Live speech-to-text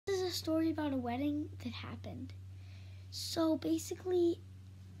a story about a wedding that happened. So basically,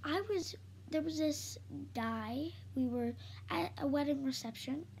 there was this guy. We were at a wedding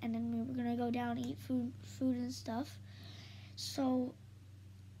reception, and then we were gonna go down and eat food and stuff. So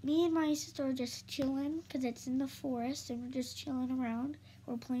me and my sister are just chilling because it's in the forest, and we're just chilling around.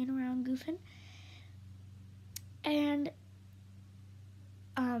 We're playing around, goofing, and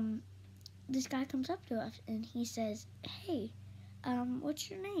this guy comes up to us and he says, "Hey, what's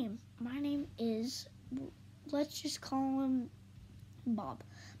your name?" My name is, let's just call him Bob.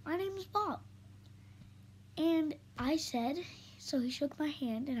 My name is Bob. And I said, so he shook my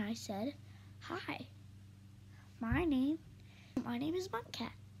hand and I said, "Hi, my name is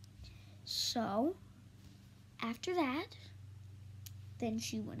Monkcat." So after that, then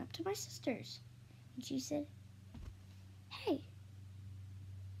she went up to my sisters and she said, "Hey,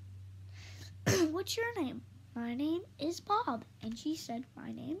 what's your name?" "My name is Bob." And she said,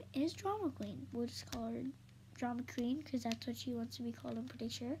 "My name is Drama Queen." We'll just call her Drama Queen because that's what she wants to be called, I'm pretty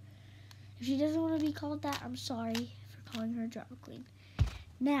sure. If she doesn't want to be called that, I'm sorry for calling her Drama Queen.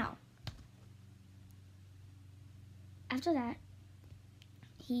 Now, after that,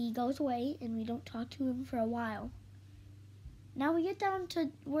 he goes away and we don't talk to him for a while. Now we get down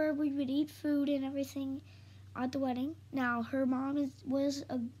to where we would eat food and everything at the wedding. Now, her mom was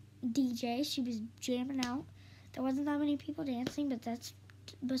a DJ. She was jamming out. There wasn't that many people dancing, but that's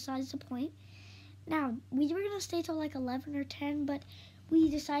besides the point. Now, we were going to stay till like 11 or 10, but we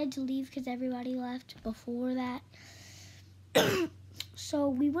decided to leave because everybody left before that. So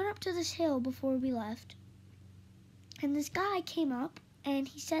we went up to this hill before we left, and this guy came up and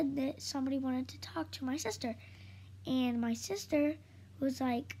he said that somebody wanted to talk to my sister. And my sister was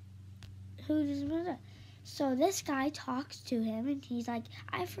like, "Who does that?" So this guy talks to him and he's like,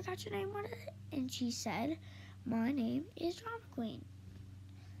 "I forgot your name, what is it?" And she said, "My name is Drama Queen."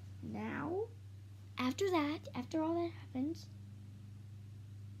 Now, after all that happens,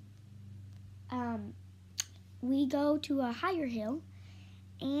 we go to a higher hill,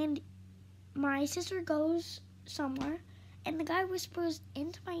 and my sister goes somewhere, and the guy whispers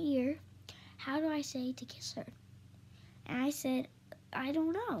into my ear, "How do I say to kiss her?" And I said, "I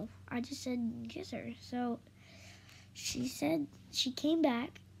don't know." I just said, "Kiss her." So she said, she came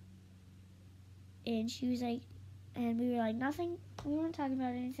back, and she was like, and we were like, nothing, we weren't talking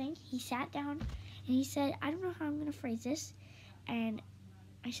about anything. He sat down, and he said, "I don't know how I'm going to phrase this." And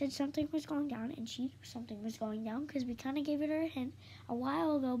I said something was going down, and she knew something was going down, because we kind of gave her a hint a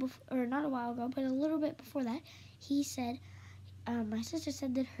while ago, or not a while ago, but a little bit before that. He said, my sister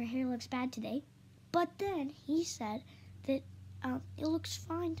said that her hair looks bad today, but then he said that it looks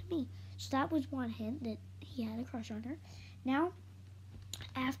fine to me. So that was one hint that he had a crush on her. Now,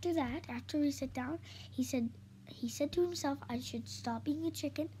 after that, after we sit down, he said to himself, I should stop being a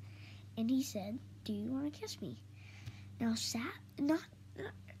chicken, and he said, "Do you want to kiss me?" Now,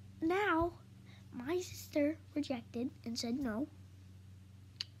 my sister rejected and said no.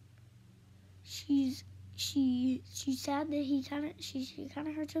 She's sad that she kind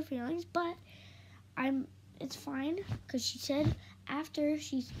of hurts her feelings, but it's fine, because she said after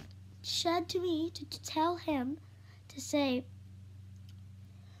she said to me to tell him to say,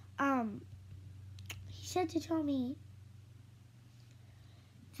 he said to tell me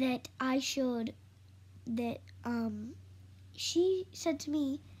that she said to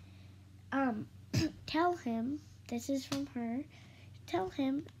me, tell him, this is from her, tell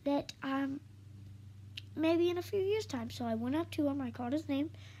him that maybe in a few years' time. So I went up to him, I called his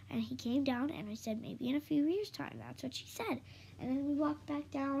name, and he came down, and I said, maybe in a few years' time. That's what she said. And then we walked back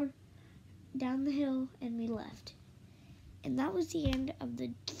down the hill, and we left. And that was the end of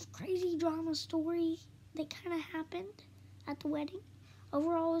the crazy drama story that kind of happened at the wedding.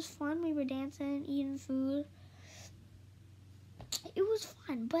 Overall, it was fun. We were dancing, eating food. It was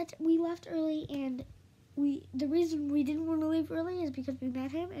fun, but we left early, and the reason we didn't want to leave early is because we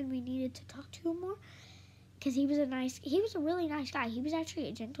met him, and we needed to talk to him more. Because he was a really nice guy. He was actually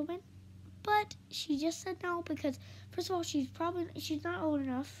a gentleman. But she just said no because, first of all, she's not old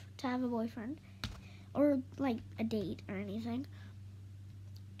enough to have a boyfriend or like a date or anything.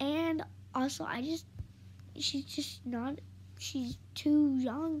 And also, she's too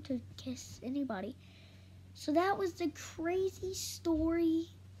young to kiss anybody. So that was the crazy story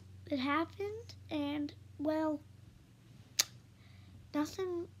that happened. And, well,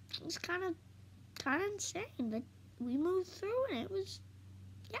 nothing. It was kind of insane, but we moved through, and it was,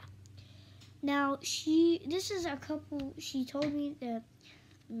 yeah. Now, she told me that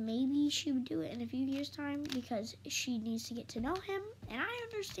maybe she would do it in a few years' time because she needs to get to know him, and I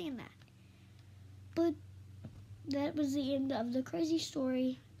understand that. But that was the end of the crazy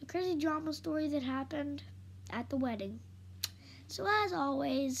story a crazy drama story that happened at the wedding. So as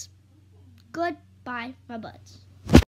always, goodbye, my buds.